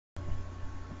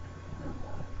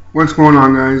What's going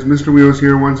on, guys? Mr. Wheels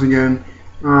here once again.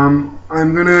 I'm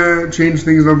gonna change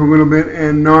things up a little bit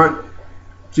and not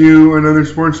do another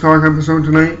sports talk episode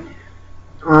tonight.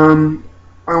 I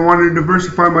wanted to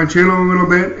diversify my channel a little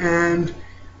bit and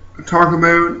talk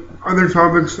about other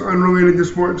topics unrelated to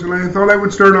sports. And I thought I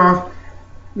would start off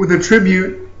with a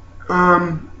tribute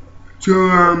to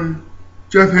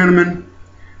Jeff Hanneman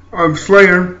of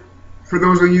Slayer. For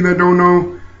those of you that don't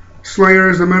know, Slayer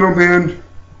is a metal band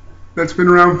that's been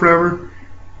around forever,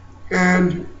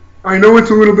 and I know it's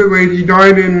a little bit late. He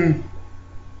died in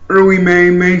early May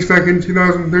 2nd,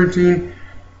 2013,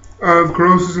 of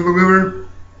cirrhosis of the liver,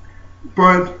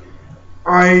 but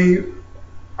I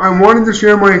wanted to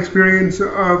share my experience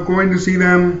of going to see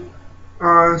them,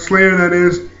 Slayer that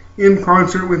is, in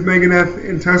concert with Megadeth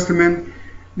and Testament.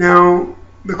 Now,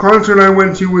 the concert I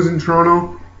went to was in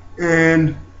Toronto,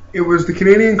 and it was the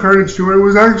Canadian Carnage Tour. It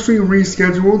was actually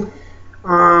rescheduled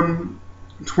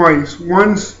twice.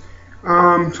 Once,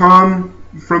 Tom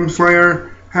from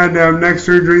Slayer had to have neck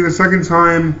surgery. The second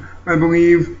time, I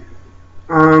believe,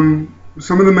 some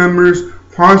of the members,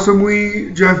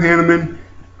 possibly Jeff Hanneman,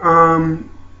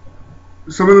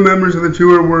 some of the members of the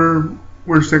tour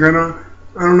were sick. I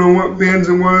don't know what bands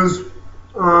it was.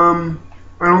 I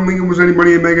don't think it was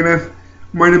anybody in Megadeth.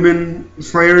 Might have been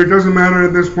Slayer. It doesn't matter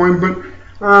at this point, but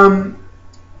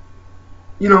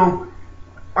you know,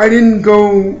 I didn't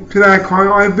go to that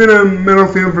I've been a metal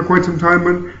fan for quite some time,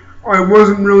 but I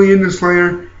wasn't really into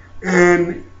Slayer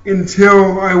and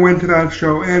until I went to that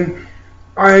show. And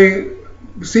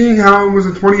seeing how it was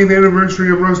the 20th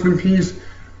anniversary of Rust in Peace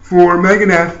for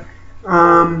Megadeth,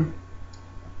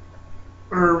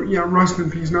 Rust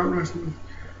in Peace, not Rust in Peace.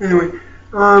 Anyway,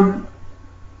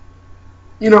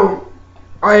 you know,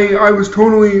 I was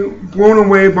totally blown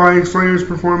away by Slayer's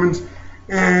performance,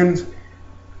 and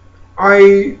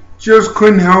I just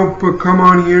couldn't help but come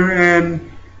on here and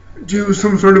do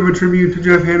some sort of a tribute to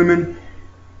Jeff Hanneman.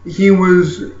 He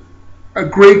was a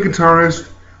great guitarist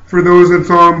for those that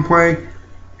saw him play,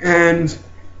 and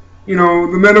you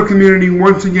know, the metal community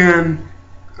once again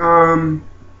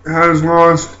has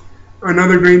lost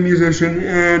another great musician,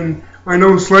 and I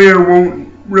know Slayer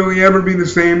won't really ever be the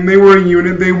same. They were a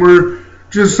unit. They were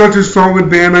just such a solid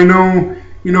band. I know,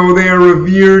 you know, they are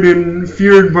revered and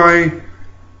feared by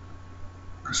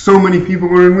so many people,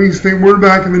 or at least they were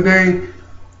back in the day.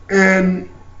 And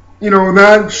you know,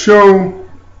 that show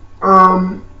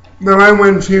that I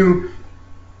went to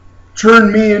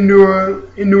turned me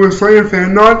into a Slayer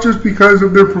fan, not just because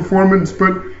of their performance,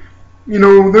 but you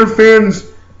know, their fans,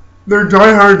 their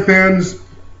diehard fans,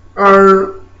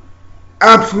 are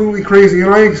absolutely crazy,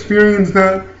 and I experienced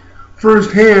that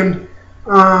firsthand.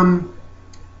 I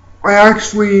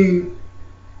actually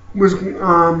was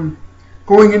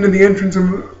going into the entrance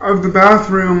of the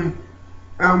bathroom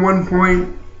at one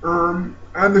point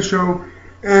at the show,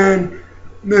 and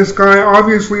this guy,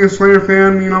 obviously a Slayer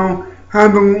fan, you know,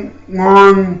 had the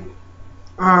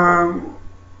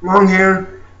long hair,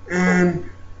 and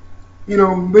you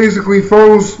know, basically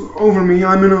falls over me.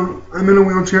 I'm in a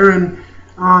wheelchair, and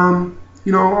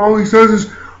you know, all he says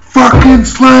is "fucking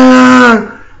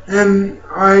Slayer," and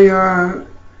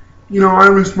I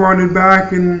responded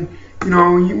back, and you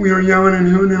know, we were yelling and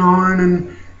hooting and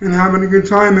hollering and having a good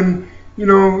time, and you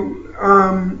know,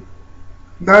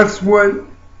 that's what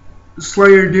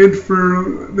Slayer did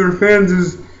for their fans,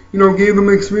 is, you know, gave them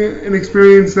an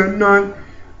experience that not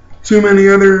too many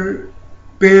other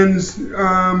bands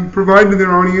provide to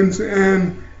their audience.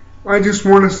 And I just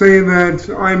want to say that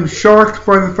I'm shocked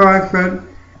by the fact that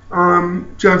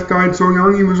Jeff died so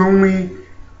young. He was only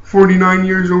 49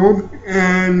 years old,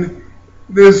 and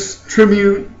this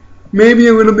tribute may be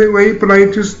a little bit late, but I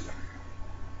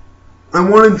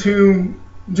wanted to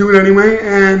do it anyway.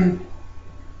 And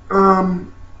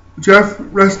Jeff,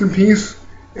 rest in peace,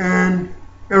 and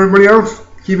everybody else,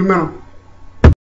 keep it metal.